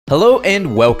Hello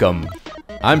and welcome.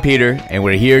 I'm Peter, and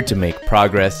we're here to make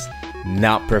progress,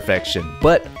 not perfection.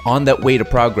 But on that way to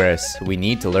progress, we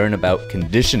need to learn about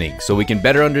conditioning so we can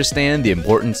better understand the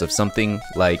importance of something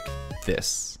like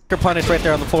this. Punish right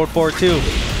there on the forward 4-2.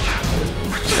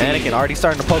 Anakin already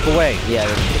starting to poke away. Yeah,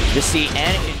 just see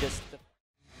Anakin just...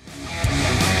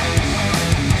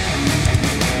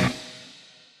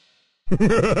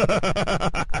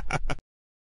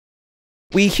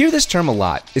 We hear this term a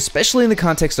lot, especially in the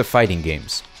context of fighting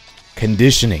games.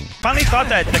 Conditioning. Finally thought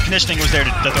that the conditioning was there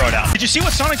to throw it out. Did you see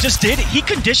what Sonic just did? He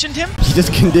conditioned him? He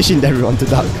just conditioned everyone to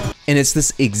duck. And it's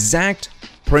this exact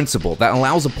principle that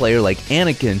allows a player like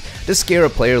Anakin to scare a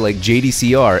player like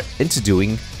JDCR into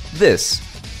doing this.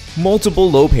 Multiple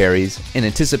low parries in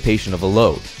anticipation of a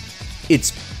load.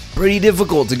 It's pretty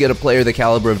difficult to get a player the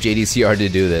caliber of JDCR to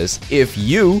do this. If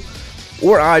you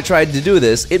or I tried to do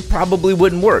this, it probably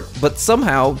wouldn't work, but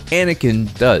somehow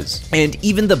Anakin does. And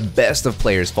even the best of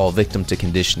players fall victim to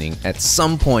conditioning at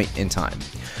some point in time.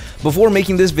 Before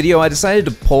making this video, I decided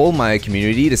to poll my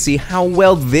community to see how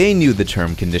well they knew the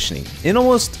term conditioning, and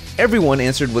almost everyone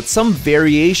answered with some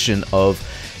variation of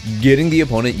getting the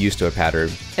opponent used to a pattern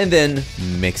and then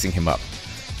mixing him up.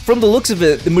 From the looks of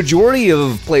it, the majority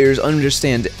of players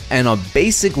understand on a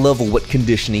basic level what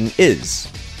conditioning is.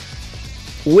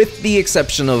 With the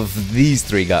exception of these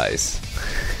three guys.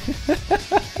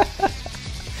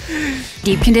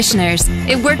 Deep conditioners.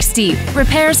 It works deep,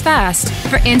 repairs fast,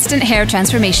 for instant hair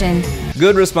transformation.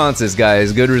 Good responses,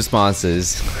 guys, good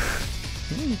responses.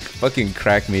 Fucking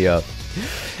crack me up.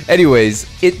 Anyways,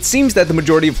 it seems that the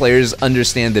majority of players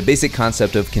understand the basic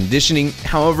concept of conditioning.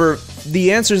 However,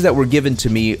 the answers that were given to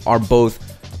me are both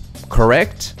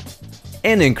correct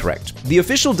and incorrect. The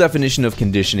official definition of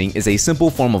conditioning is a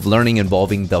simple form of learning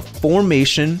involving the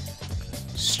formation,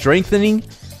 strengthening,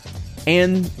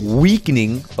 and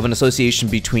weakening of an association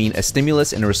between a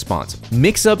stimulus and a response.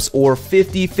 Mix-ups or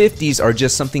 50-50s are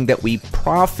just something that we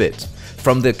profit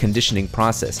from the conditioning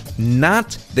process,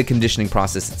 not the conditioning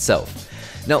process itself.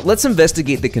 Now let's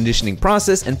investigate the conditioning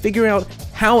process and figure out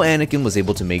how Anakin was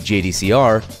able to make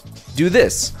JDCR do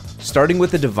this, starting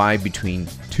with a divide between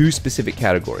two specific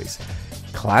categories: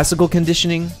 classical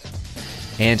conditioning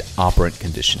and operant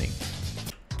conditioning.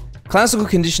 Classical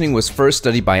conditioning was first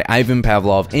studied by Ivan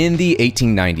Pavlov in the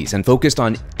 1890s and focused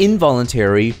on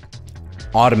involuntary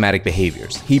automatic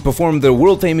behaviors. He performed the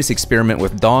world-famous experiment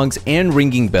with dogs and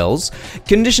ringing bells,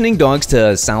 conditioning dogs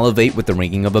to salivate with the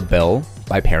ringing of a bell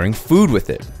by pairing food with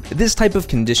it. This type of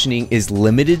conditioning is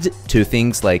limited to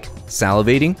things like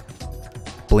salivating,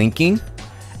 blinking,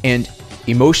 and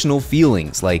emotional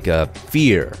feelings like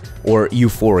fear or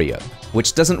euphoria,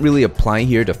 which doesn't really apply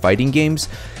here to fighting games,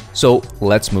 so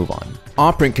let's move on.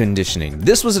 Operant conditioning.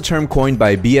 This was a term coined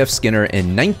by B.F. Skinner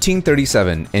in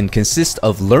 1937 and consists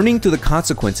of learning through the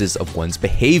consequences of one's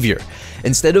behavior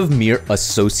instead of mere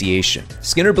association.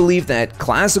 Skinner believed that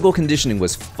classical conditioning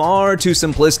was far too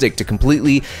simplistic to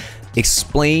completely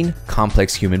explain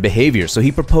complex human behavior, so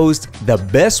he proposed the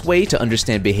best way to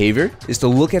understand behavior is to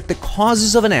look at the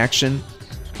causes of an action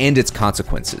and its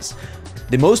consequences.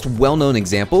 The most well-known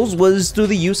examples was through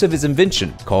the use of his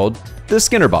invention called the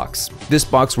Skinner box. This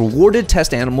box rewarded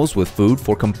test animals with food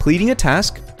for completing a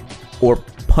task or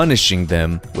punishing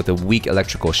them with a weak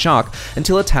electrical shock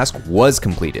until a task was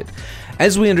completed.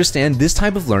 As we understand, this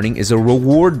type of learning is a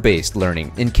reward-based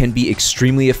learning and can be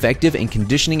extremely effective in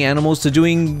conditioning animals to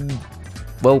doing,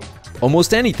 well,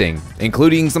 almost anything,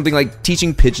 including something like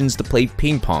teaching pigeons to play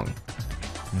ping pong.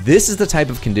 This is the type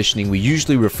of conditioning we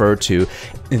usually refer to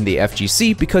in the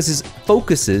FGC because it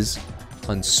focuses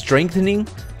on strengthening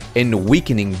and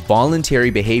weakening voluntary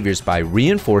behaviors by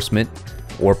reinforcement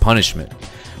or punishment.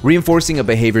 Reinforcing a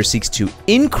behavior seeks to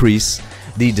increase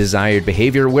the desired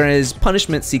behavior, whereas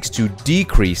punishment seeks to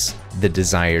decrease the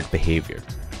desired behavior.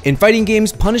 In fighting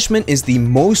games, punishment is the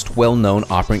most well-known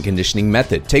operant conditioning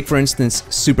method. Take for instance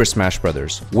Super Smash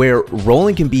Bros., where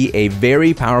rolling can be a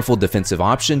very powerful defensive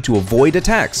option to avoid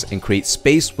attacks and create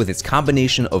space with its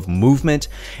combination of movement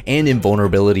and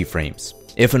invulnerability frames.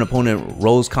 If an opponent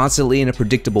rolls constantly in a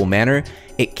predictable manner,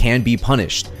 it can be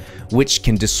punished, which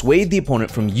can dissuade the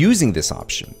opponent from using this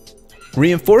option.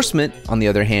 Reinforcement, on the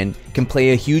other hand, can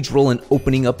play a huge role in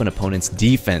opening up an opponent's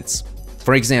defense.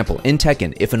 For example, in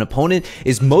Tekken, if an opponent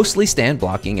is mostly stand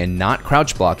blocking and not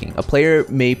crouch blocking, a player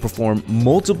may perform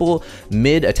multiple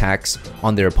mid attacks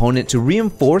on their opponent to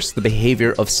reinforce the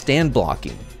behavior of stand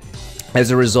blocking. As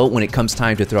a result, when it comes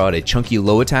time to throw out a chunky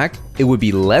low attack, it would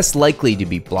be less likely to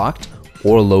be blocked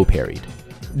or low parried.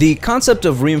 The concept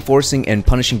of reinforcing and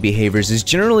punishing behaviors is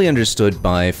generally understood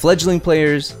by fledgling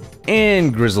players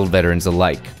and grizzled veterans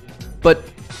alike. But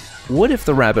what if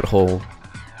the rabbit hole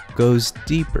goes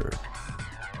deeper?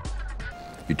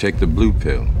 You take the blue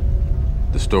pill,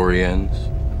 the story ends.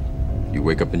 You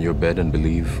wake up in your bed and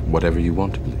believe whatever you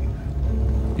want to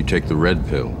believe. You take the red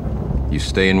pill, you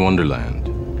stay in Wonderland,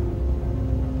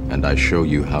 and I show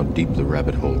you how deep the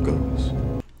rabbit hole goes.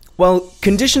 While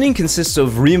conditioning consists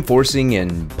of reinforcing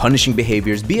and punishing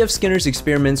behaviors, B.F. Skinner's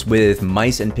experiments with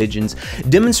mice and pigeons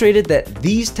demonstrated that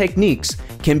these techniques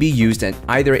can be used in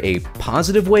either a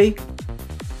positive way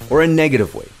or a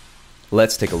negative way.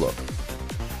 Let's take a look.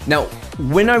 Now,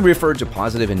 when I refer to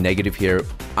positive and negative here,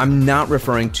 I'm not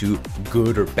referring to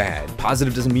good or bad.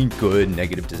 Positive doesn't mean good,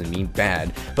 negative doesn't mean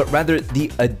bad, but rather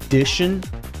the addition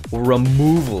or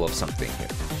removal of something here.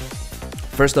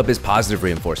 First up is positive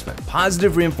reinforcement.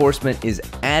 Positive reinforcement is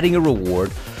adding a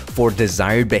reward for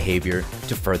desired behavior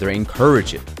to further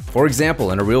encourage it. For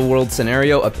example, in a real-world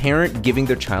scenario, a parent giving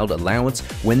their child allowance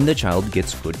when the child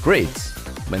gets good grades.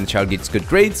 When the child gets good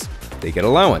grades, they get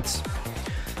allowance.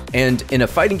 And in a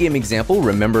fighting game example,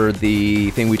 remember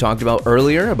the thing we talked about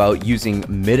earlier about using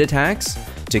mid attacks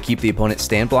to keep the opponent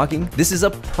stand blocking? This is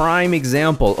a prime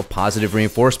example of positive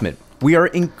reinforcement. We are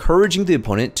encouraging the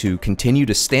opponent to continue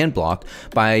to stand block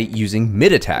by using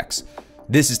mid attacks.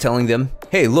 This is telling them,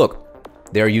 hey,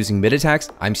 look, they're using mid attacks,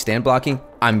 I'm stand blocking,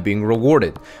 I'm being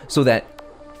rewarded. So that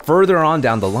further on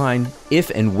down the line, if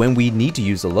and when we need to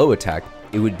use a low attack,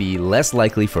 it would be less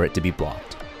likely for it to be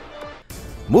blocked.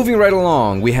 Moving right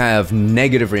along, we have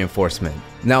negative reinforcement.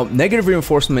 Now, negative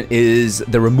reinforcement is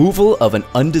the removal of an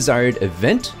undesired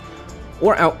event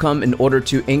or outcome in order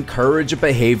to encourage a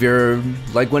behavior,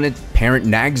 like when a parent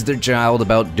nags their child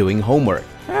about doing homework.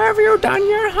 Have you done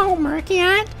your homework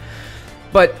yet?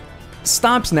 But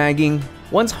stops nagging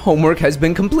once homework has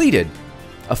been completed.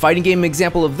 A fighting game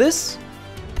example of this?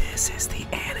 This is the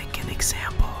Anakin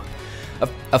example.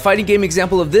 A fighting game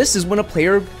example of this is when a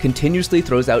player continuously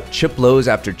throws out chip lows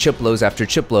after chip lows after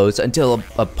chip lows until an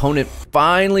opponent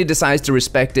finally decides to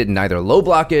respect it and either low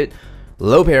block it,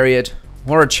 low parry it,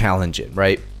 or challenge it,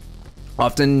 right?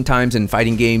 Oftentimes in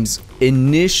fighting games,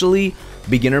 initially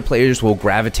beginner players will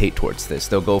gravitate towards this.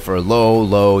 They'll go for low,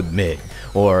 low, mid,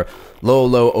 or low,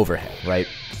 low, overhead, right?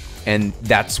 And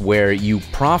that's where you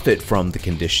profit from the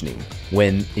conditioning.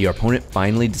 When your opponent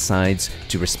finally decides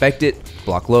to respect it,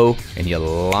 block low, and you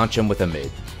launch them with a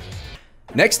mid.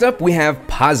 Next up, we have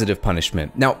positive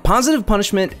punishment. Now, positive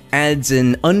punishment adds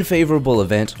an unfavorable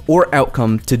event or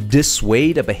outcome to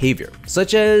dissuade a behavior,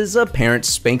 such as a parent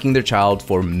spanking their child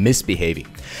for misbehaving.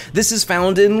 This is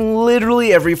found in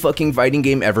literally every fucking fighting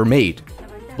game ever made.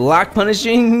 Block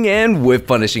punishing and whiff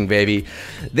punishing, baby.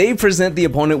 They present the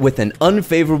opponent with an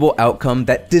unfavorable outcome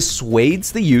that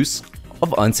dissuades the use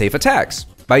of unsafe attacks.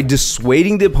 By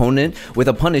dissuading the opponent with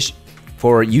a punish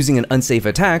for using an unsafe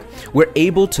attack, we're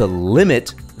able to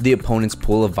limit the opponent's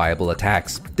pool of viable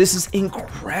attacks. This is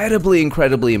incredibly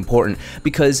important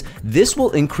because this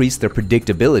will increase their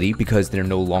predictability because they're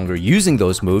no longer using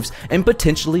those moves and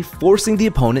potentially forcing the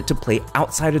opponent to play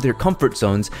outside of their comfort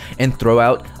zones and throw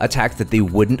out attacks that they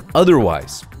wouldn't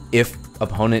otherwise. If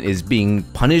opponent is being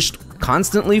punished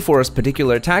constantly for a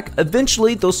particular attack,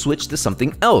 eventually they'll switch to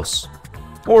something else.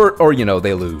 Or you know,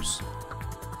 they lose.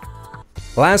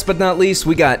 Last but not least,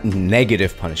 we got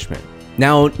negative punishment.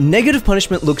 Now, negative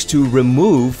punishment looks to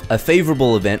remove a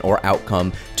favorable event or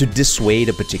outcome to dissuade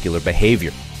a particular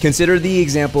behavior. Consider the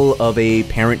example of a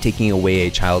parent taking away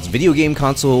a child's video game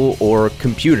console or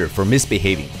computer for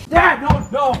misbehaving. Dad,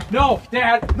 no,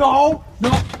 Dad, no.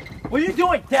 What are you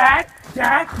doing, Dad?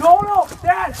 Dad, no,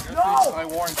 Dad, no. I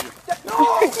warned you. Dad,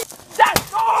 no. Dad,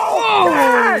 no.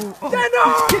 Oh. Dad,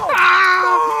 no.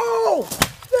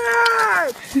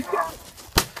 Dad.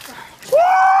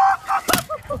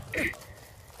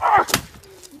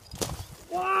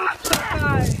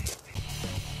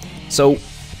 So,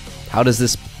 how does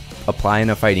this apply in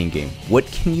a fighting game? What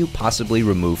can you possibly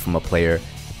remove from a player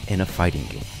in a fighting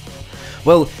game?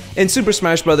 Well, in Super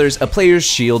Smash Bros., a player's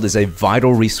shield is a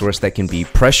vital resource that can be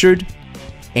pressured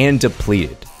and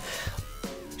depleted.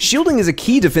 Shielding is a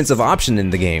key defensive option in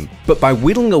the game, but by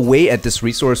whittling away at this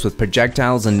resource with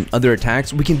projectiles and other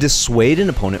attacks, we can dissuade an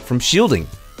opponent from shielding.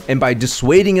 And by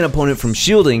dissuading an opponent from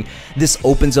shielding, this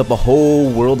opens up a whole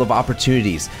world of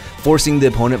opportunities, forcing the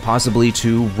opponent possibly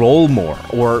to roll more,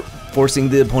 or forcing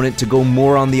the opponent to go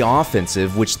more on the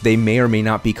offensive, which they may or may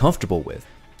not be comfortable with.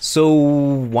 So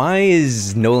why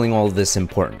is knowing all of this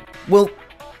important? Well,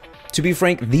 to be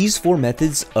frank, these four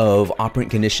methods of operant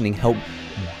conditioning help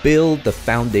build the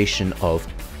foundation of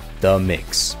the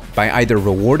mix by either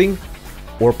rewarding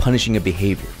or punishing a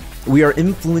behavior. We are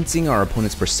influencing our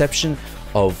opponent's perception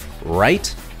of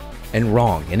right and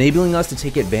wrong, enabling us to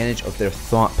take advantage of their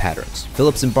thought patterns.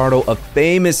 Philip Zimbardo, a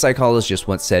famous psychologist,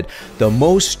 once said, "The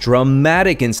most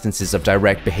dramatic instances of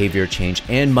direct behavior change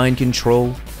and mind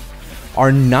control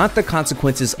are not the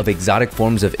consequences of exotic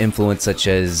forms of influence such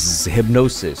as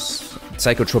hypnosis,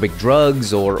 psychotropic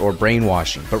drugs, or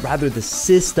brainwashing, but rather the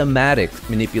systematic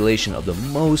manipulation of the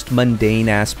most mundane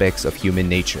aspects of human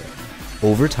nature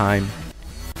over time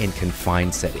in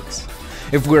confined settings."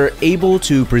 If we're able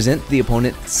to present the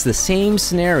opponent the same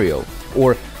scenario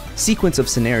or sequence of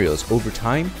scenarios over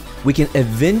time, we can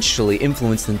eventually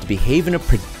influence them to behave in a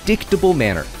predictable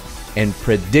manner. And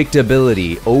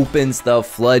predictability opens the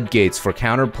floodgates for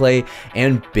counterplay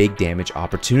and big damage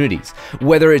opportunities.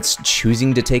 Whether it's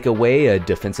choosing to take away a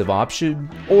defensive option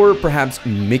or perhaps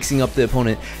mixing up the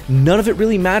opponent, none of it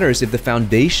really matters if the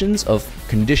foundations of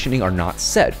conditioning are not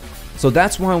set. So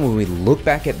that's why when we look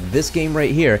back at this game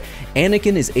right here,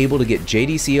 Anakin is able to get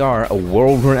JDCR, a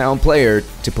world-renowned player,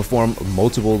 to perform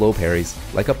multiple low parries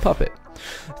like a puppet.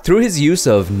 Through his use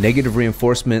of negative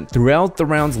reinforcement throughout the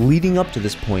rounds leading up to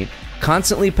this point,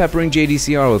 constantly peppering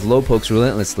JDCR with low pokes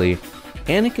relentlessly,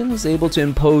 Anakin was able to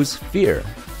impose fear,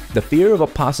 the fear of a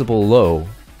possible low,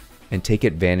 and take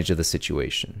advantage of the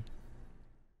situation.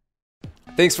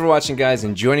 Thanks for watching, guys,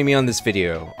 and joining me on this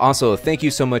video. Also, thank you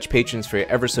so much, patrons, for your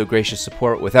ever so gracious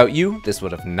support. Without you, this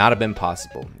would have not have been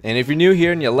possible. And if you're new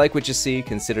here and you like what you see,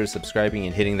 consider subscribing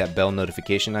and hitting that bell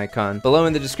notification icon. Below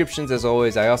in the descriptions, as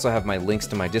always, I also have my links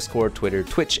to my Discord, Twitter,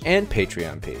 Twitch, and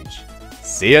Patreon page.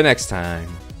 See you next time.